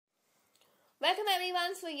Welcome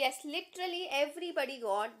everyone. So yes, literally everybody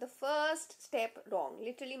got the first step wrong.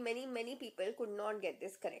 Literally many people could not get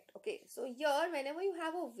this correct. Okay, so here whenever you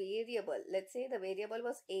have a variable, let's say the variable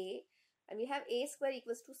was a and we have a square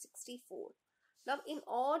equals to 64. Now in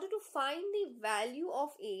order to find the value of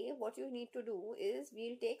a, what you need to do is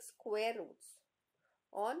we'll take square roots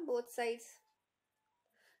on both sides.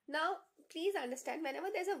 Now, please understand whenever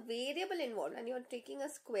there's a variable involved and you're taking a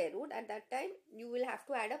square root, at that time you will have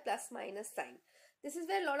to add a plus minus sign. This is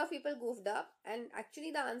where a lot of people goofed up, and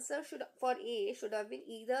actually the answer should for a should have been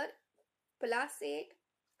either plus 8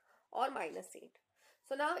 or minus 8.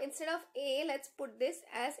 So now instead of a, let's put this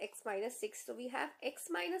as x minus 6. So we have x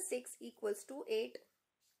minus 6 equals to 8,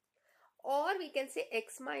 or we can say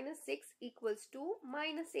x minus 6 equals to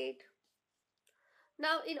minus 8.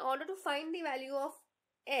 Now, in order to find the value of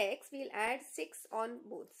x, we'll add 6 on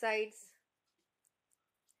both sides.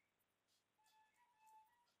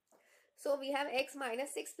 So, we have x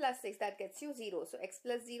minus 6 plus 6, that gets you 0. So, x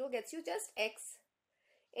plus 0 gets you just x.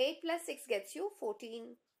 8 plus 6 gets you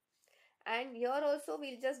 14. And here also,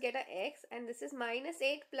 we'll just get a x, and this is minus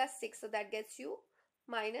 8 plus 6. So, that gets you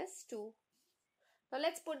minus 2. Now,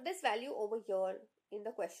 let's put this value over here in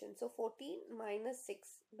the question. So, 14 minus 6,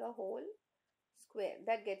 the whole square,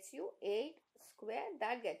 that gets you 8 square,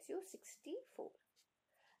 that gets you 64.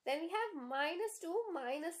 Then we have minus 2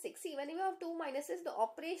 minus 6. See, when you have two minuses, the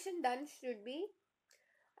operation done should be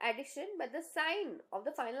addition, but the sign of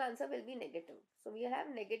the final answer will be negative. So we have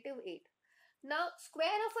negative 8. Now,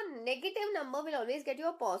 square of a negative number will always get you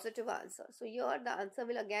a positive answer. So here the answer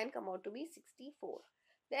will again come out to be 64.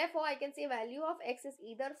 Therefore, I can say value of x is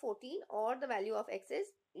either 14 or the value of x is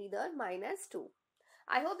either minus 2.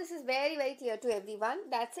 I hope this is very clear to everyone.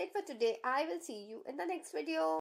 That's it for today. I will see you in the next video.